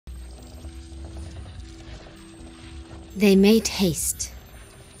They made haste.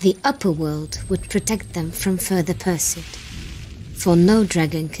 The upper world would protect them from further pursuit, for no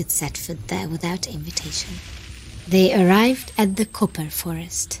dragon could set foot there without invitation. They arrived at the copper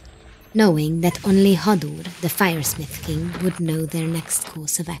forest, knowing that only Hodur, the Firesmith King, would know their next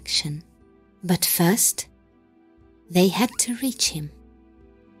course of action. But first, they had to reach him.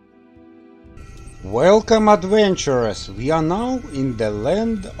 Welcome, adventurers! We are now in the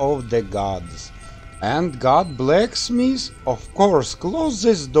land of the gods. And God Blacksmith, of course, closed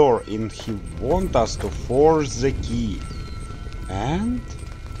this door and he wants us to forge the key. And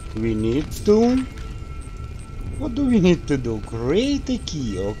we need to... What do we need to do? Create a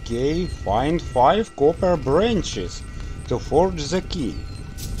key, okay? Find 5 copper branches to forge the key.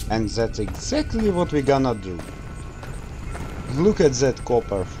 And that's exactly what we're gonna do. Look at that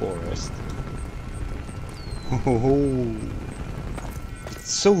copper forest. Oh,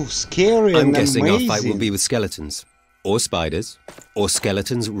 it's so scary and amazing. I'm guessing our fight will be with skeletons. Or spiders. Or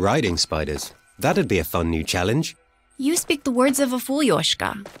skeletons riding spiders. That'd be a fun new challenge. You speak the words of a fool,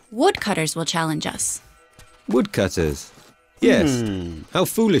 Yoshka. Woodcutters will challenge us. Woodcutters? Yes. How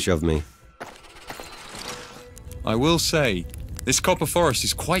foolish of me. I will say, this copper forest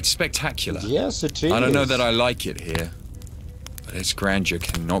is quite spectacular. Yes, it is. I don't know that I like it here, but its grandeur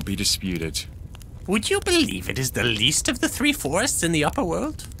cannot be disputed. Would you believe it is the least of the 3 forests in the upper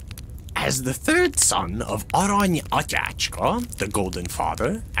world? As the 3rd son of Arany Atyachka, the Golden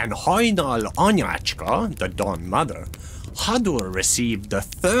Father, and Hoinal Anyachka, the Dawn Mother, Hodur received the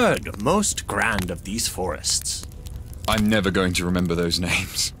 3rd most grand of these forests. I'm never going to remember those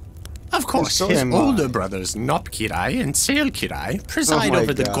names. Of course, his older brothers Nopkirai and Sailkirai preside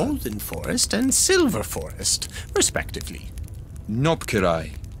over the Golden Forest and Silver Forest, respectively.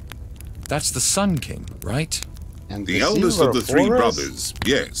 Nopkirai. That's the Sun King, right? And the eldest of the 3 brothers,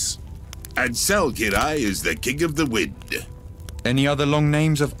 yes. And Salkirai is the King of the Wind. Any other long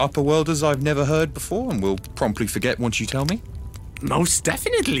names of Upperworlders I've never heard before and will promptly forget once you tell me? Most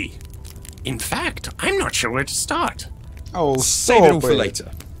definitely. In fact, I'm not sure where to start. Oh, save it all for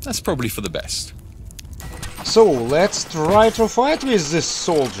later. That's probably for the best. So, let's try to fight with this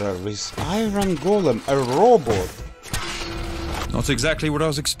soldier, with Iron Golem, a robot. Not exactly what I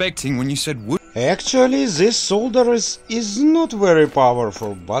was expecting when you said wood. Actually, this soldier is not very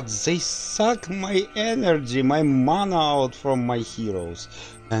powerful, but they suck my energy, my mana out from my heroes.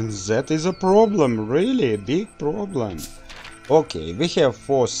 And that is a problem, really, a big problem. Okay, we have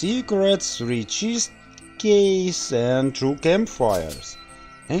 4 secrets, 3 chest keys and 2 campfires.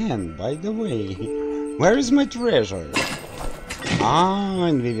 And, by the way, where is my treasure? Ah,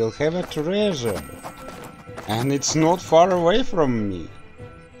 and we will have a treasure. And it's not far away from me.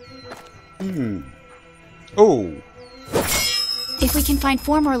 Oh. If we can find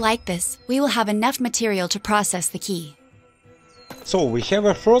 4 more like this, we will have enough material to process the key. So we have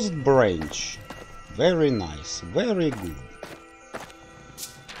a first branch. Very nice, very good.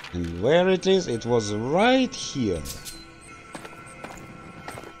 And where it is? It was right here.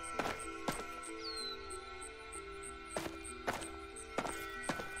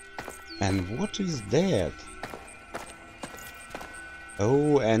 And what is that?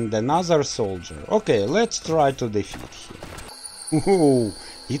 Oh, and another soldier. Okay, let's try to defeat him. Oh,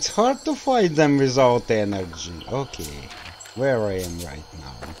 it's hard to fight them without energy. Okay, where I am right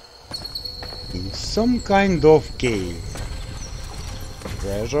now? In some kind of cave.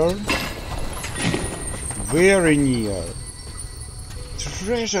 Treasure? Very near.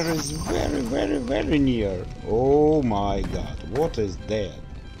 Treasure is very near. Oh my god, what is that?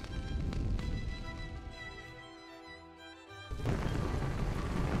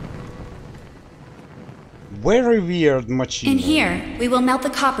 Very weird machinery. In here, we will melt the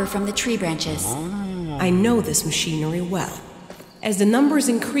copper from the tree branches. I know this machinery well. As the numbers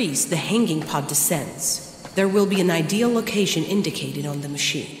increase, the hanging pod descends. There will be an ideal location indicated on the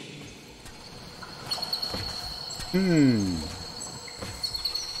machine.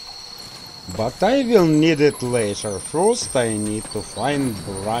 But I will need it later. First I need to find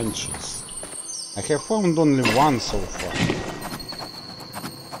branches. I have found only 1 so far.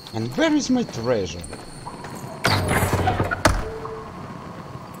 And where is my treasure?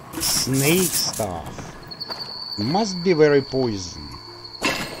 Snake stuff. Must be very poison.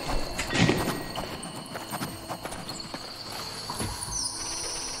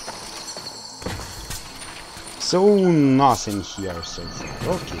 So nothing here so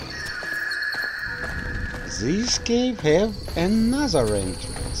far. Okay. This cave have another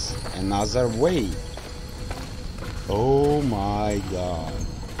entrance, another way. Oh my god.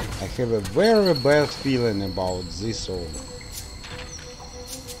 I have a very bad feeling about this all.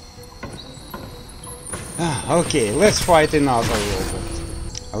 Okay, let's fight another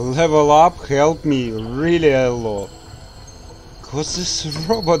robot. Level up helped me really a lot. Cause these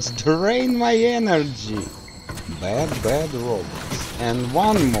robots drain my energy. Bad robots. And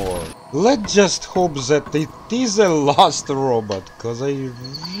one more. Let's just hope that it is the last robot, cause I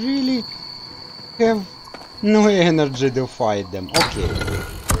really have no energy to fight them. Okay.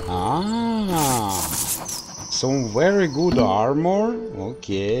 Some very good armor.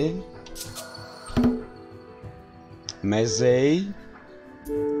 Okay. Meze.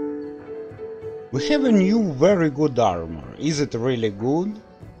 We have a new very good armor. Is it really good?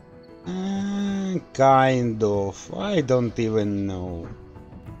 Kind of. I don't even know.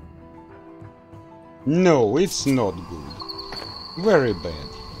 No, it's not good. Very bad.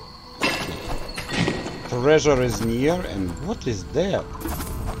 Okay. Treasure is near, and what is that?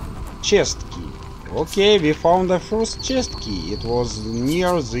 Chest key. Okay, we found the first chest key. It was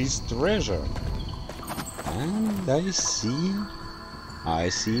near this treasure. And I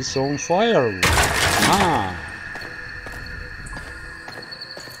see some firewood.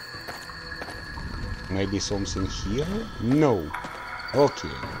 Maybe something here? No. Okay.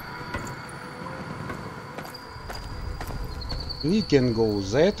 We can go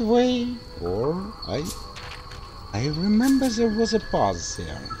that way, or I remember there was a path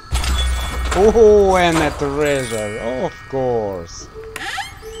there. Oh, and a treasure, of course.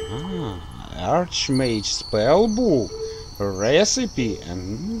 Archmage spellbook, recipe,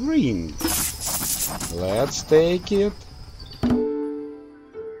 and ring. Let's take it.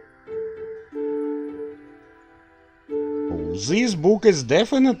 Oh, this book is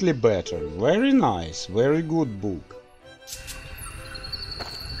definitely better. Very nice, very good book.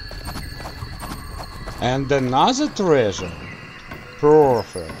 And another treasure.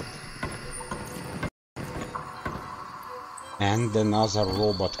 Perfect. And another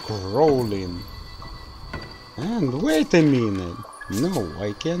robot crawling. And wait a minute. No,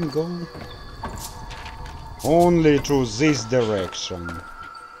 I can't go. Only through this direction.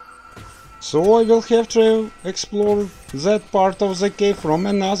 So I will have to explore that part of the cave from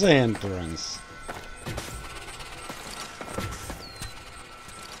another entrance.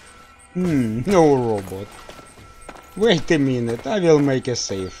 No robot. Wait a minute, I will make a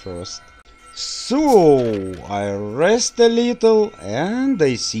save first. So, I rest a little and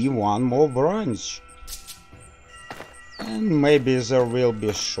I see one more branch. And maybe there will be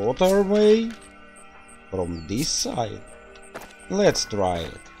a shorter way from this side. Let's try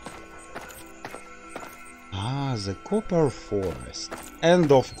it. The copper forest.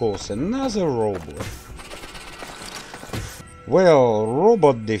 And of course another robot. Well,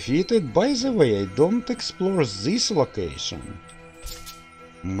 robot defeated. By the way, I don't explore this location.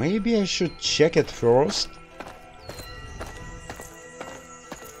 Maybe I should check it first.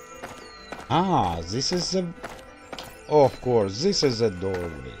 This is the... Of course, this is a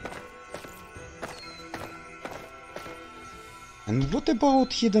doorway. And what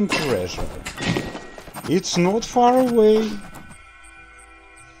about hidden treasure? It's not far away.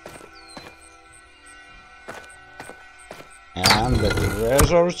 And the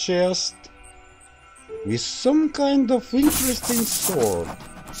treasure chest with some kind of interesting sword.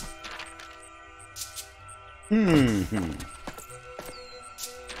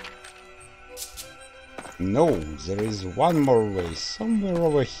 No, there is one more way, somewhere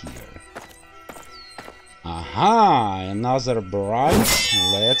over here. Another branch.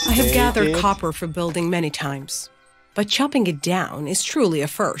 Let's I have take gathered it. copper for building many times, but chopping it down is truly a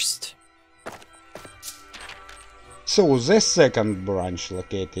first. So the second branch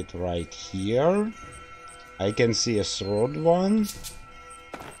located right here. I can see a third one.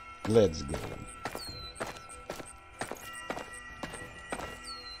 Let's go.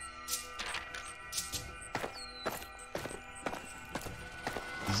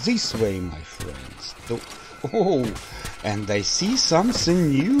 This way, my friends. Oh, and I see something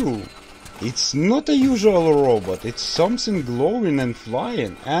new. It's not a usual robot, it's something glowing and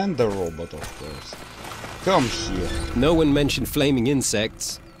flying, and a robot, of course. Come here. No one mentioned flaming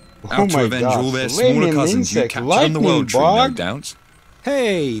insects. Oh Out to my avenge God, all their flaming smaller cousins you insect, captured on the lightning world tree, no bug. doubt.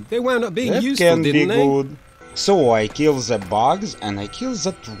 Hey, they wound up being That useful, can be didn't they? good. So I kill the bugs and I kill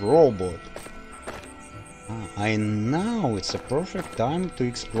that robot. I know it's a perfect time to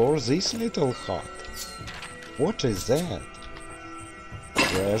explore this little hut. What is that?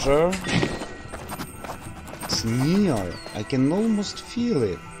 Treasure? It's near. I can almost feel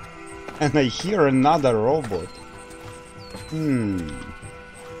it. And I hear another robot.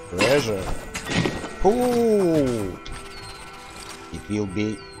 Treasure. Oh! It will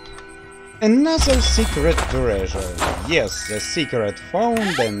be another secret treasure. Yes, a secret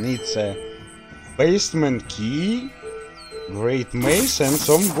found, and it's a Basement key, great mace and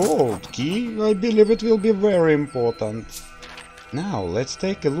some gold key. I believe it will be very important. Now let's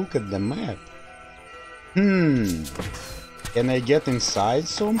take a look at the map. Can I get inside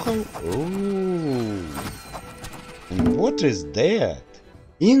somehow? Oh. And what is that?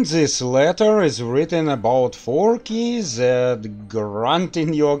 In this letter is written about 4 keys that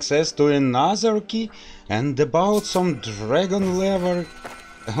granting you access to another key and about some dragon lever.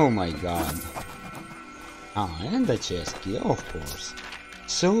 Oh my god. Ah, and the chest key, of course.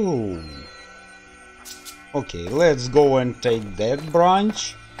 So... okay, let's go and take that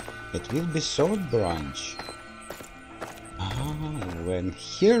branch. It will be sword branch. Ah, and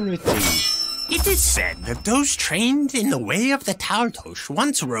here it is. It is said that those trained in the way of the Taltosh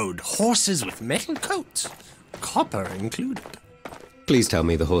once rode horses with metal coats, copper included. Please tell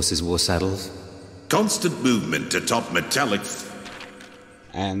me the horses wore saddles. Constant movement atop metallic...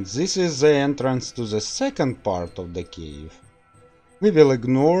 And this is the entrance to the second part of the cave. We will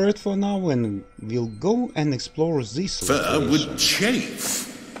ignore it for now and we'll go and explore this fur location. would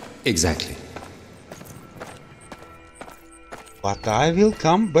chafe. Exactly. But I will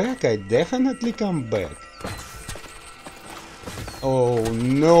come back, I definitely come back. Oh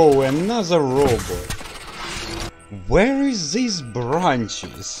no, another robot. Where is these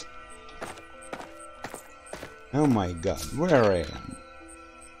branches? Oh my god, where I am?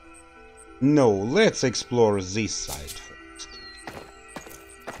 No, let's explore this side first.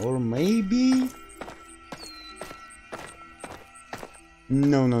 Or maybe...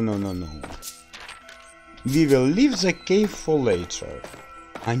 No. We will leave the cave for later.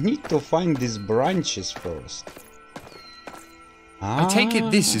 I need to find these branches first. I take it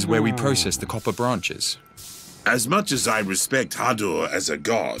this is where we process the copper branches. As much as I respect Hador as a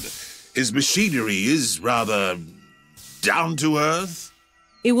god, his machinery is rather... down to earth.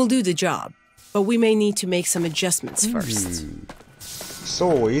 It will do the job, but we may need to make some adjustments first.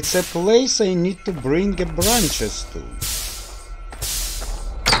 So, it's a place I need to bring the branches to.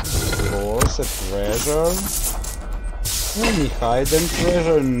 Of course, a treasure. Any hidden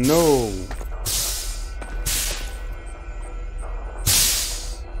treasure? No.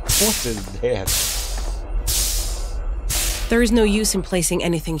 What is that? There is no use in placing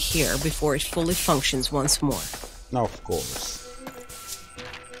anything here before it fully functions once more. Of course.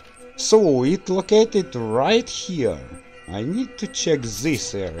 So, it located right here. I need to check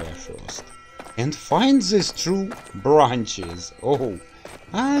this area first. And find these true branches. Oh,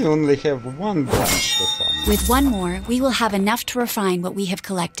 I only have one branch to find. With one more, we will have enough to refine what we have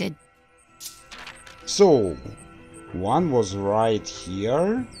collected. So, one was right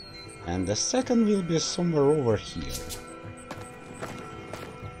here, and the second will be somewhere over here.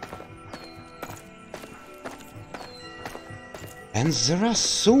 And there are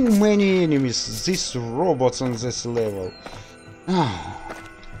so many enemies, these robots on this level.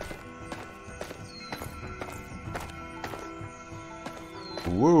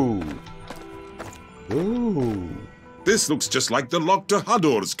 Whoa. Ooh. This looks just like the lock to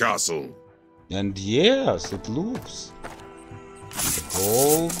Hador's castle. And yes, it looks. The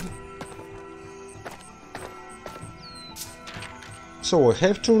gold. So I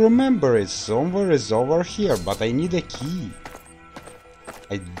have to remember it somewhere is over here, but I need a key.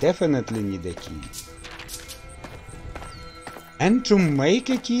 I definitely need a key. And to make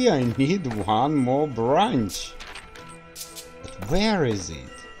a key I need one more branch. But where is it?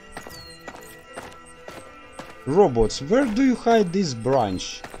 Robots, where do you hide this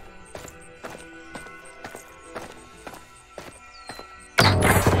branch?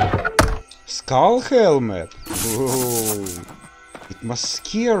 Skull helmet? Whoa. It must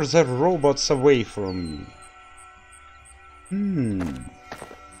scare the robots away from me.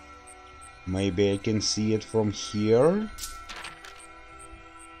 Maybe I can see it from here?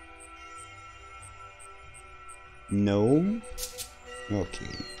 No?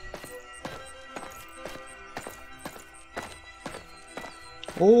 Okay.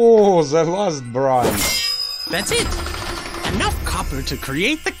 Oh, the last branch! That's it! Enough copper to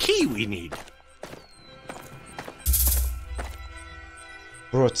create the key we need.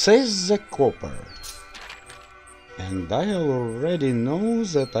 Process the copper. And I already know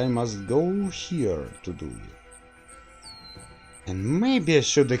that I must go here to do it. And maybe I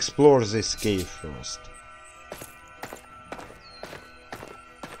should explore this cave first.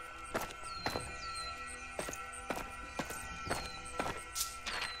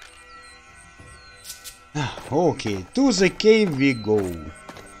 Okay, to the cave we go.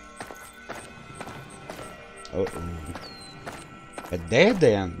 Uh-oh. A dead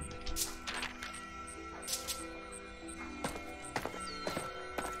end.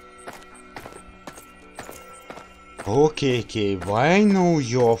 Okay, cave, I know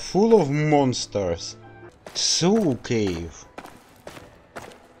you're full of monsters. So, cave.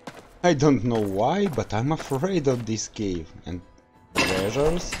 I don't know why, but I'm afraid of this cave. And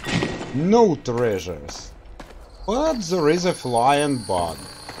treasures? No treasures. But there is a flying bug,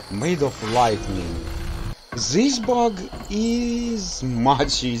 made of lightning. This bug is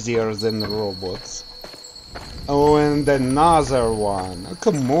much easier than robots. Oh, and another one.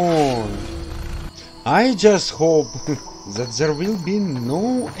 Come on. I just hope that there will be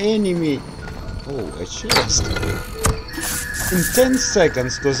no enemy. Oh, a chest. In 10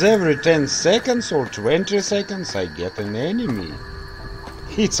 seconds, cause every 10 seconds or 20 seconds I get an enemy.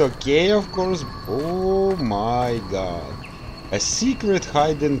 It's okay, of course. Oh my god. A secret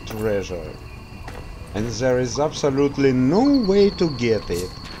hidden treasure. And there is absolutely no way to get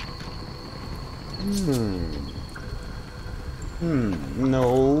it.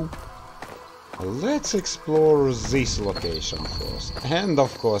 No. Let's explore this location first. And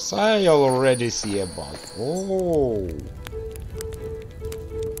of course, I already see a bug. Oh.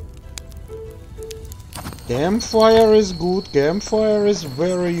 Campfire is good, campfire is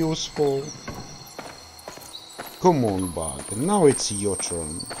very useful. Come on, bug, now it's your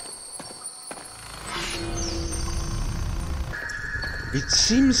turn. It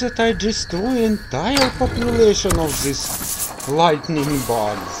seems that I destroy entire population of these lightning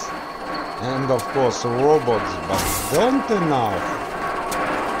bugs. And of course robots, but don't enough.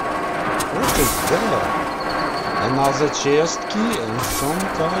 What is that? Another chest key and some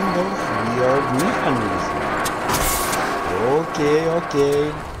kind of weird mechanism. Okay,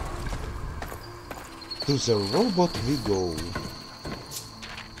 okay. To the robot we go.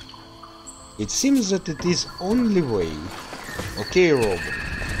 It seems that it is only way. Okay, robot.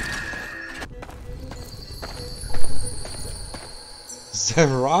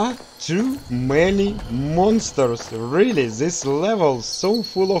 There are too many monsters. Really, this level is so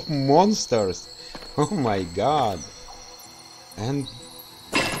full of monsters. Oh my god. And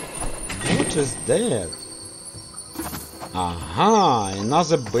what is that? Aha,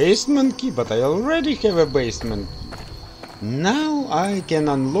 another basement key, but I already have a basement key. Now I can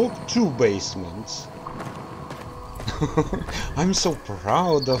unlock 2 basements. I'm so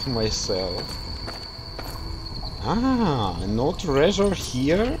proud of myself. Ah, no treasure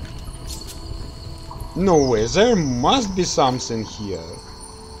here? No way, there must be something here.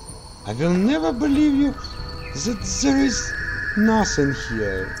 I will never believe you that there is nothing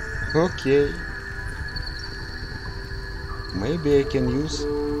here. Okay. Maybe I can use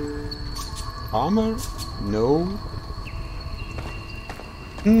hammer? No.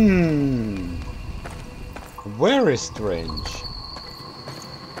 Very strange.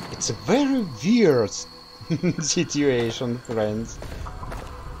 It's a very weird situation, friends.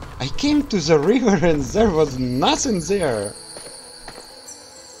 I came to the river and there was nothing there.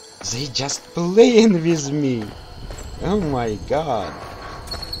 They just playing with me. Oh my god.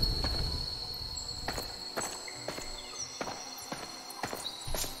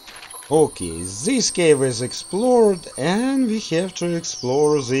 Okay, this cave is explored and we have to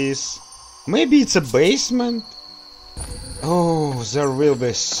explore this. Maybe it's a basement? Oh, there will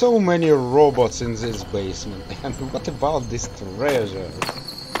be so many robots in this basement. And what about this treasure?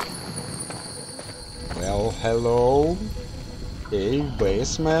 Well, hello. Cave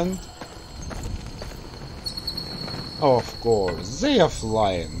basement. Of course, they are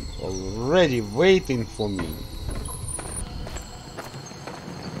flying, already waiting for me.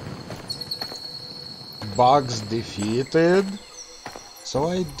 Bugs defeated, so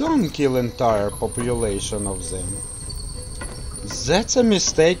I don't kill entire population of them. That's a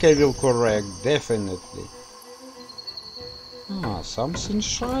mistake I will correct, definitely. Ah, something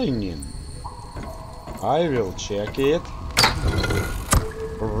shining. I will check it.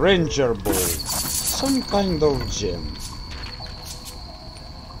 Ranger ball, some kind of gem.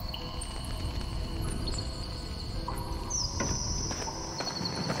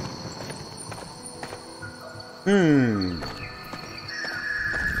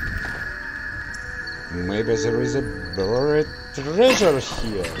 Maybe there is a buried treasure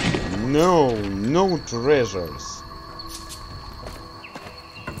here. No, no treasures.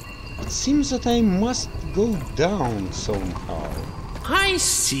 It seems that I must go down somehow. I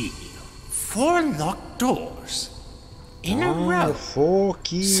see. 4 locked doors. In a row. 4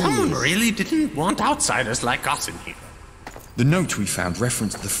 keys. Someone really didn't want outsiders like us in here. The note we found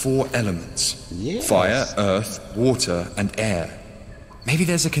referenced the 4 elements. Yes. Fire, earth, water, and air. Maybe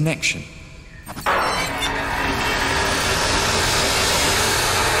there's a connection.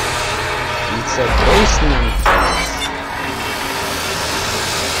 It's a basement.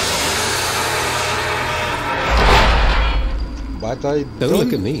 But I Don't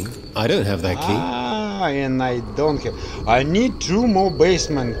look at me. I don't have that key. Ah, and I don't have... I need 2 more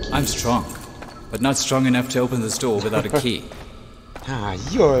basement keys. I'm strong, but not strong enough to open this door without a key. Ah,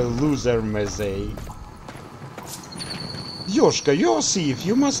 you're a loser, Meze. Yoshka, you're a thief.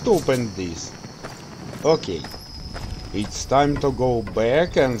 You must open this. Okay. It's time to go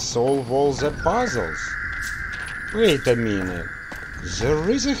back and solve all the puzzles. Wait a minute. There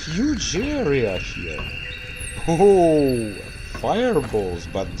is a huge area here. Oh, fireballs,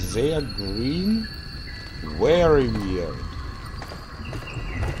 but they are green? Very weird.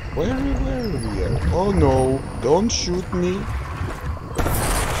 Very weird. Oh no, don't shoot me.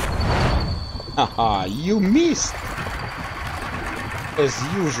 Haha, you missed! As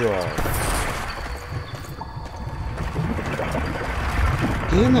usual.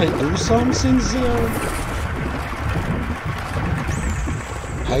 Can I do something there?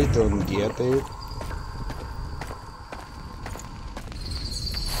 I don't get it.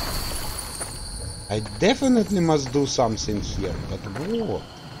 I definitely must do something here, but what?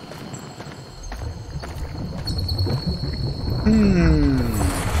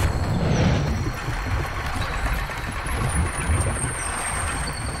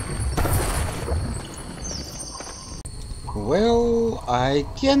 Well, I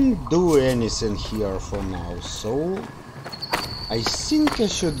can't do anything here for now, so I think I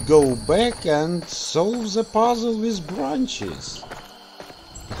should go back and solve the puzzle with branches.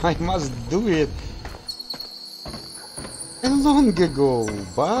 I must do it long ago,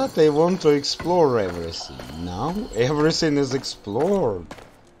 but I want to explore everything. Now everything is explored,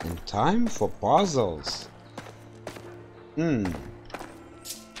 and time for puzzles.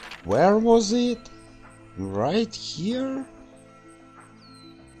 Where was it? Right here?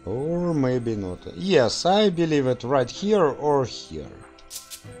 Or maybe not. Yes, I believe it right here or here.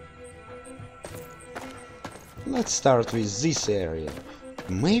 Let's start with this area.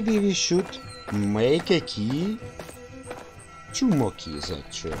 Maybe we should make a key? 2 more keys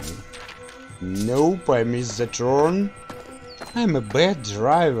actually. Nope, I missed the turn. I'm a bad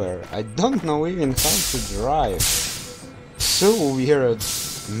driver. I don't know even how to drive. So weird.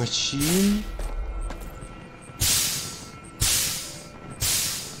 Machine?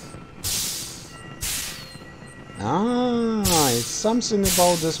 Ah, it's something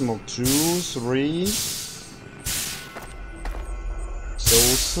about the smoke. 2, 3.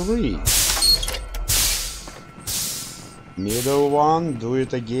 So 3. Middle one, do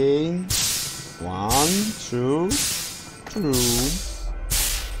it again. 1, 2, 2.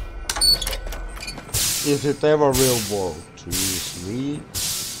 If it ever will work. 2, 3,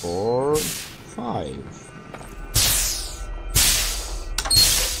 4, 5.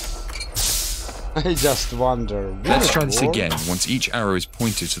 I just wonder. Let's try this again once each arrow is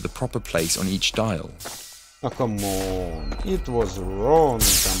pointed to the proper place on each dial. Oh, come on. It was wrong.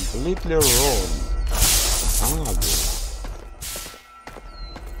 Completely wrong.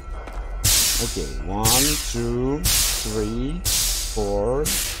 Okay, 1, 2, 3, 4,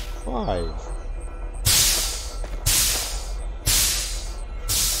 5.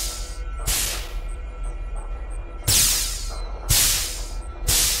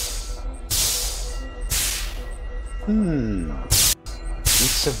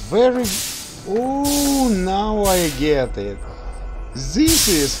 It's a very... Oh, now I get it. This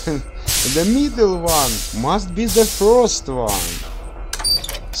is... the middle one must be the first one.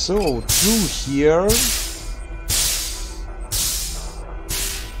 So, 2 here.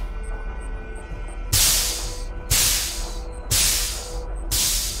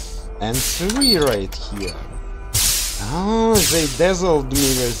 And 3 right here. Oh, they dazzled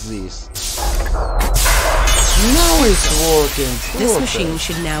me with this. Now it's working. This machine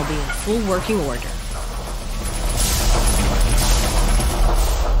should now be in full working order.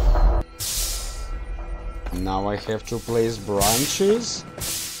 Now I have to place branches.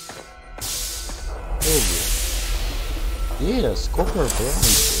 Oh, yes, copper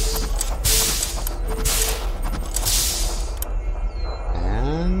branches.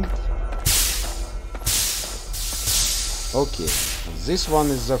 And... okay, this one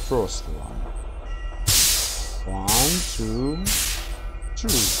is the first one. 1, 2, 2.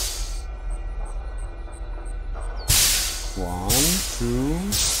 1, 2,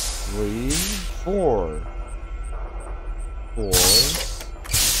 3, 4. 4.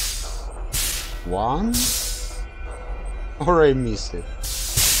 1. Or I miss it.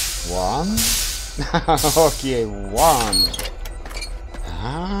 1. Okay, 1.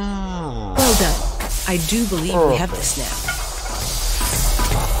 Ah. Well done. I do believe we have this now.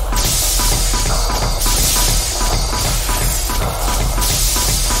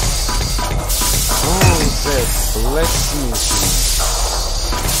 blacksmithing.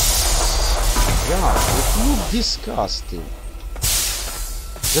 Yeah, it looked disgusting.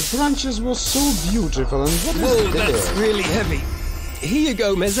 The branches were so beautiful, and what is there? That's really heavy. Here you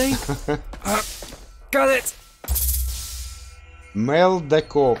go, Meze. Got it! Melt the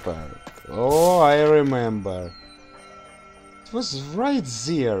copper. Oh, I remember. It was right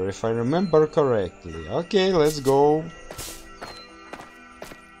there, if I remember correctly. Okay, let's go.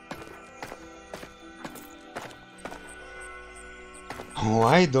 Oh,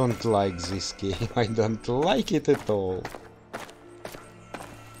 I don't like this game. I don't like it at all.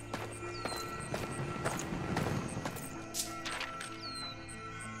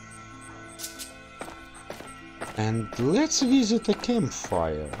 And let's visit a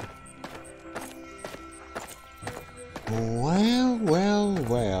campfire. Well,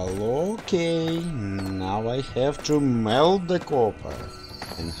 okay. Now I have to melt the copper.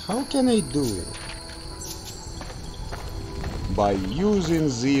 And how can I do it? By using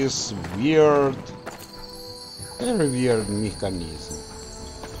this very weird mechanism.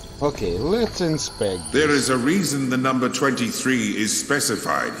 Okay, let's inspect this. There is a reason the number 23 is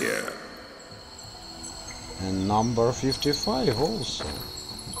specified here. And number 55 also.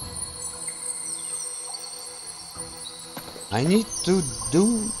 I need to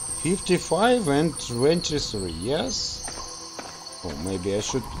do 55 and 23, yes? Oh, maybe I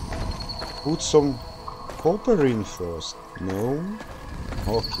should put some copper in first. No?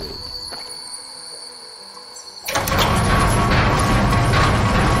 Okay.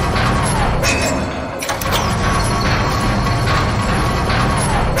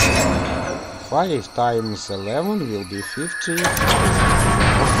 Five times 11 will be 50.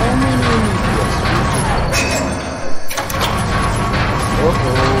 How many we need? Yes, 55.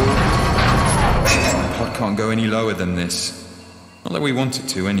 Uh-oh. Pot can't go any lower than this. Not that we want it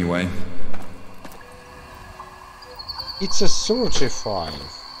to, anyway. It's a 35.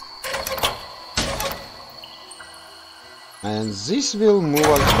 And this will move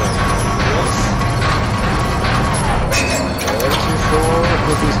us back. Yes. 34,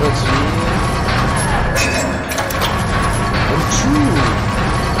 that is what's here. And 2.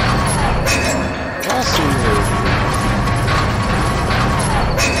 Fascinating.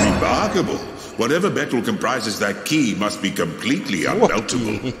 Remarkable. Whatever metal comprises that key must be completely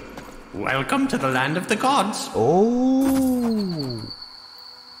unmeltable. Welcome to the land of the gods. Oh,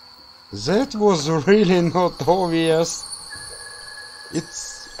 that was really not obvious.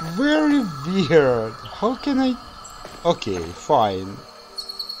 It's very weird. How can I... Okay, fine.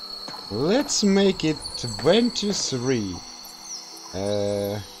 Let's make it 23.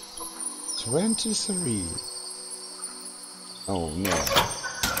 23. Oh no.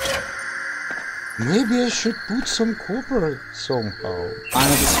 Maybe I should put some copper somehow. I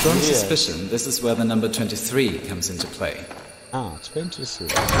have a strong suspicion this is where the number 23 comes into play. Ah, 23.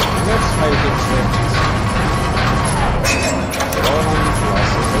 Let's make it 23. 11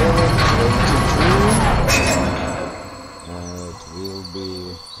 plus 11, 22. It will be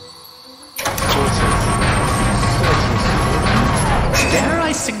 33. Dare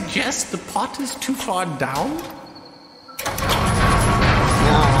I suggest the pot is too far down?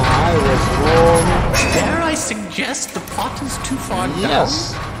 I was wrong. Dare I suggest the pot is too far down?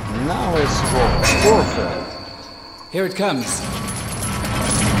 Yes, now it's wrong. Perfect. Here it comes.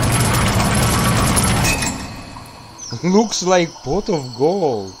 Looks like pot of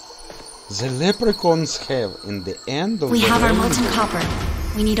gold. The leprechauns have in the end of We the have our rainbow. molten copper.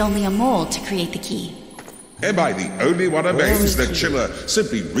 We need only a mold to create the key. Am I the only one amazed that Chiller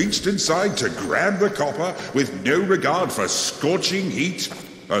simply reached inside to grab the copper with no regard for scorching heat?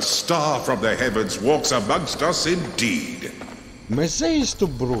 A star from the heavens walks amongst us indeed. Meze is too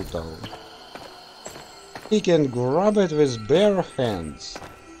brutal. He can grab it with bare hands.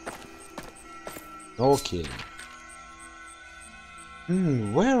 Okay.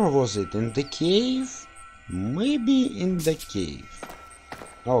 Where was it? In the cave? Maybe in the cave.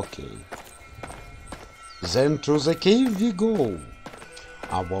 Okay. Then to the cave we go.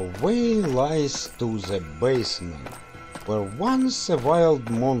 Our way lies to the basement, where once a wild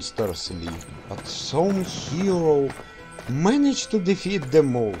monsters lived, but some hero managed to defeat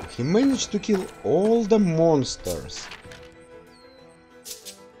them all. He managed to kill all the monsters.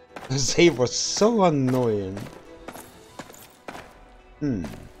 They were so annoying.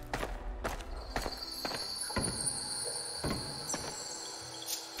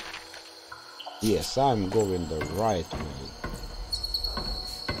 Yes, I'm going the right way.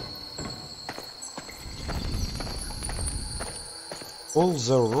 All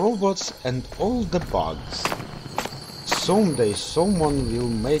the robots and all the bugs. Someday someone will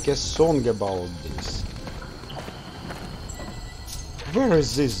make a song about this. Where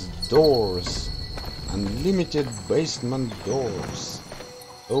is these doors? Unlimited basement doors.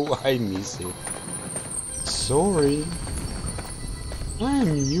 Oh, I miss it. Sorry. I'm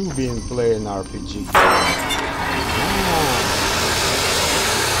newbie in playing RPG games.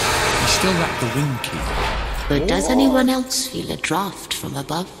 You still lack the wing key. But does anyone else feel a draft from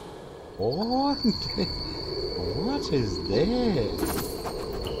above? What? What is that?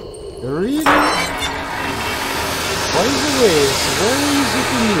 Really? By the way, it's very easy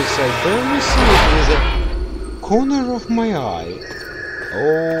to miss. I barely see it with a corner of my eye.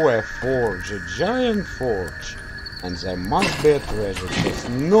 Oh, a forge, a giant forge. And there must be a treasure chest.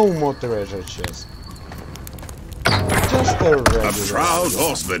 No more treasure chest. Just a regular. A proud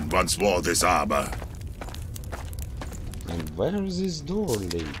horseman once wore this armor. And where is this door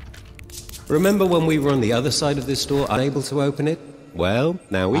lead? Remember when we were on the other side of this door, unable to open it? Well,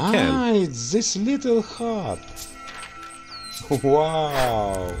 now we can. Ah, it's this little hut.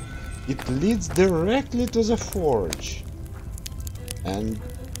 Wow. It leads directly to the forge. And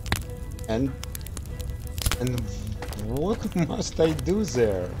what must I do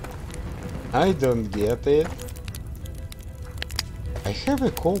there? I don't get it. I have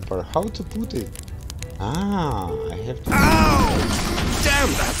a copper. How to put it? Ah, I have to... Ow!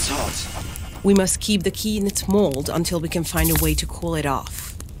 Damn, that's hot! We must keep the key in its mold until we can find a way to cool it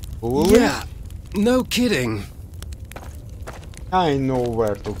off. Cool it? Yeah, no kidding. I know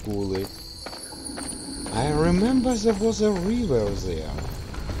where to cool it. I remember there was a river there.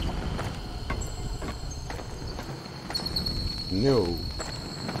 No.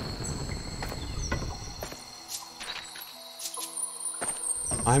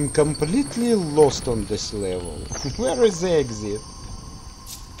 I'm completely lost on this level. Where is the exit?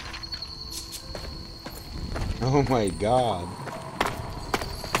 Oh my god.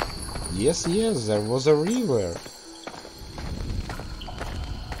 Yes, there was a river.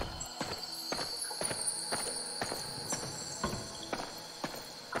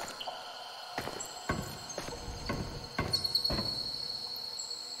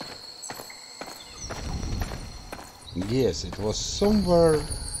 Yes, it was somewhere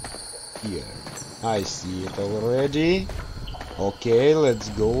here. I see it already. Okay, let's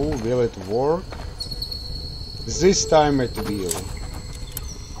go. Will it work? This time it will.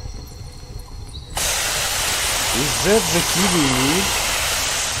 Is that the key we need?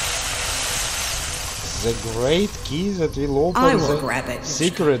 The great key that will open I will the grab it.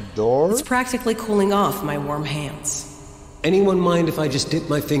 secret door? It's practically cooling off my warm hands. Anyone mind if I just dip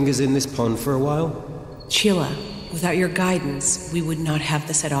my fingers in this pond for a while? Chilla, without your guidance, we would not have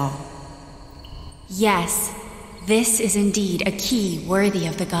this at all. Yes, this is indeed a key worthy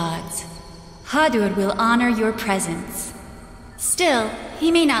of the gods. Hadur will honor your presence. Still,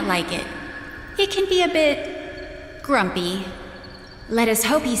 he may not like it. He can be a bit grumpy. Let us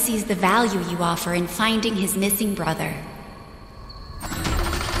hope he sees the value you offer in finding his missing brother.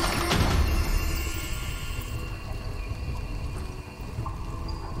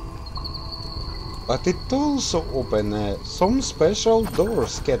 But it also opened some special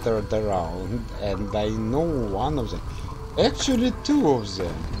doors scattered around, and I know one of them. Actually, two of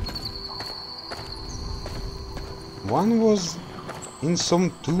them. One was in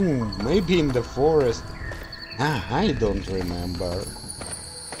some tomb, maybe in the forest. I don't remember.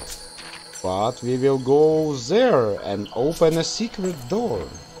 But we will go there and open a secret door.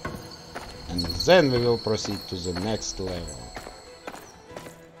 And then we will proceed to the next level.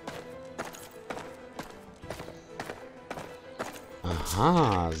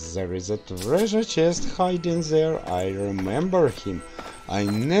 Aha, there is a treasure chest hiding there. I remember him. I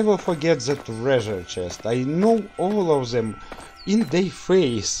never forget the treasure chest. I know all of them in their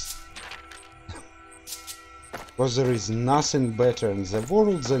face. Because there is nothing better in the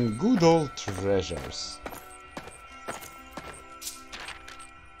world than good old treasures.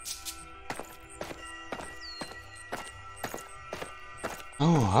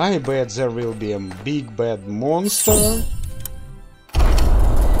 Oh, I bet there will be a big bad monster.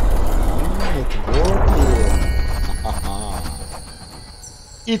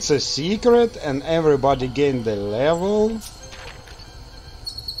 It's a secret and everybody gained a level.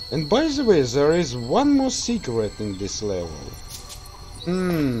 And by the way, there is one more secret in this level.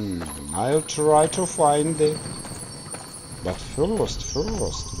 I'll try to find it. But first,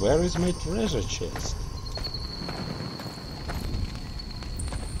 where is my treasure chest?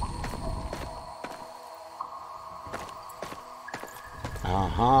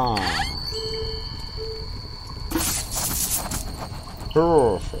 Aha.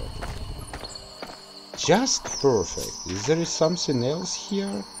 Perfect. Just perfect. Is there something else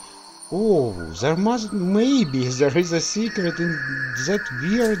here? Oh, maybe there is a secret in that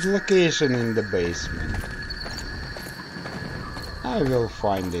weird location in the basement. I will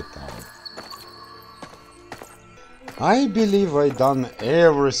find it out. I believe I done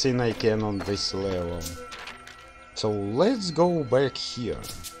everything I can on this level. So let's go back here.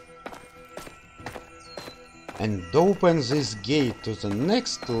 And open this gate to the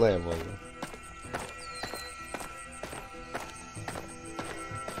next level.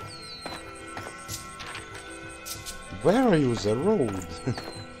 Where are you, the road?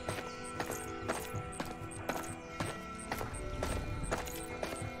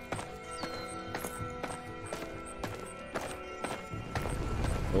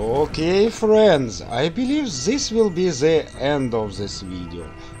 Okay, friends, I believe this will be the end of this video.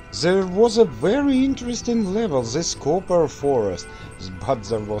 There was a very interesting level, this copper forest, but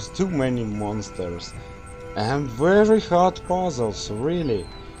there was too many monsters. And very hard puzzles, really.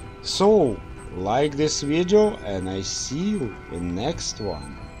 So, like this video and I see you in next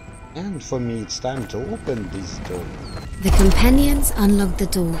one. And for me it's time to open this door. The companions unlocked the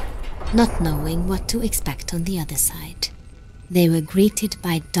door, not knowing what to expect on the other side. They were greeted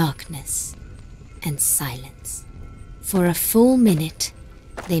by darkness and silence. For a full minute,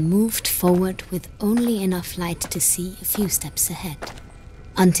 they moved forward with only enough light to see a few steps ahead.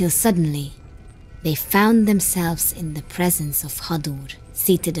 Until suddenly, they found themselves in the presence of Hadur,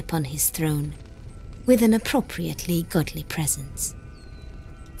 seated upon his throne, with an appropriately godly presence.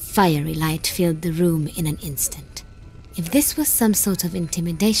 Fiery light filled the room in an instant. If this was some sort of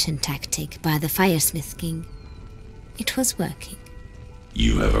intimidation tactic by the Firesmith King, it was working.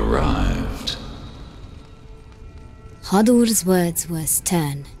 You have arrived. Hadur's words were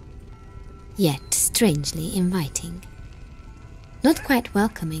stern, yet strangely inviting. Not quite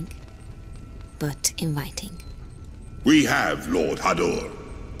welcoming, but inviting. We have, Lord Hadur.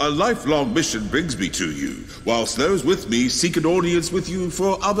 A lifelong mission brings me to you, whilst those with me seek an audience with you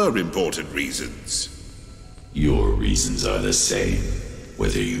for other important reasons. Your reasons are the same,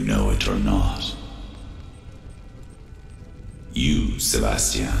 whether you know it or not. You,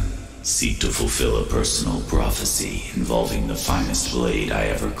 Sebastian, seek to fulfill a personal prophecy involving the finest blade I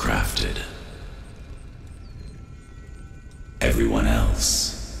ever crafted. Everyone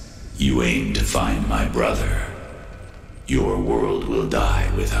else, you aim to find my brother. Your world will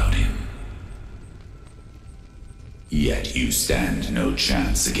die without him. Yet you stand no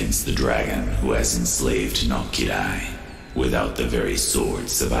chance against the dragon who has enslaved Nokkirai, without the very sword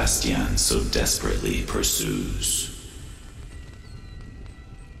Sebastian so desperately pursues.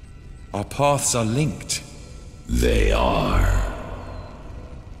 Our paths are linked. They are.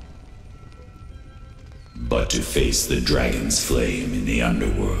 But to face the dragon's flame in the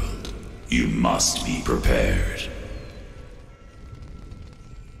underworld, you must be prepared.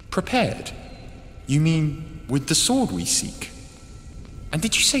 Prepared? You mean with the sword we seek? And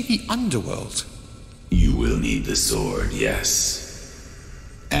did you say the underworld? You will need the sword, yes.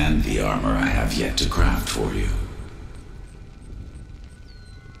 And the armor I have yet to craft for you.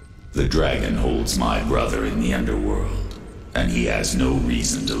 The dragon holds my brother in the underworld, and he has no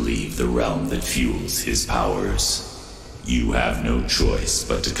reason to leave the realm that fuels his powers. You have no choice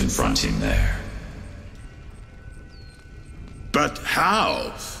but to confront him there. But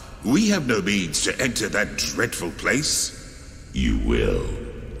how? We have no means to enter that dreadful place. You will,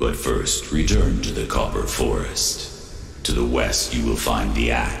 but first return to the Copper Forest. To the west you will find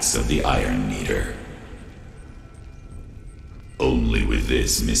the axe of the Iron Kneader. Only with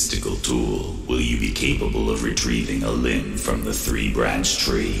this mystical tool will you be capable of retrieving a limb from the three-branch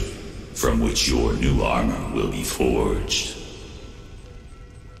tree, from which your new armor will be forged.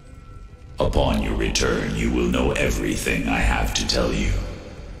 Upon your return, you will know everything I have to tell you.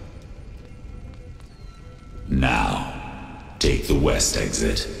 Now, take the west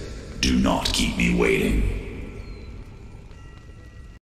exit. Do not keep me waiting.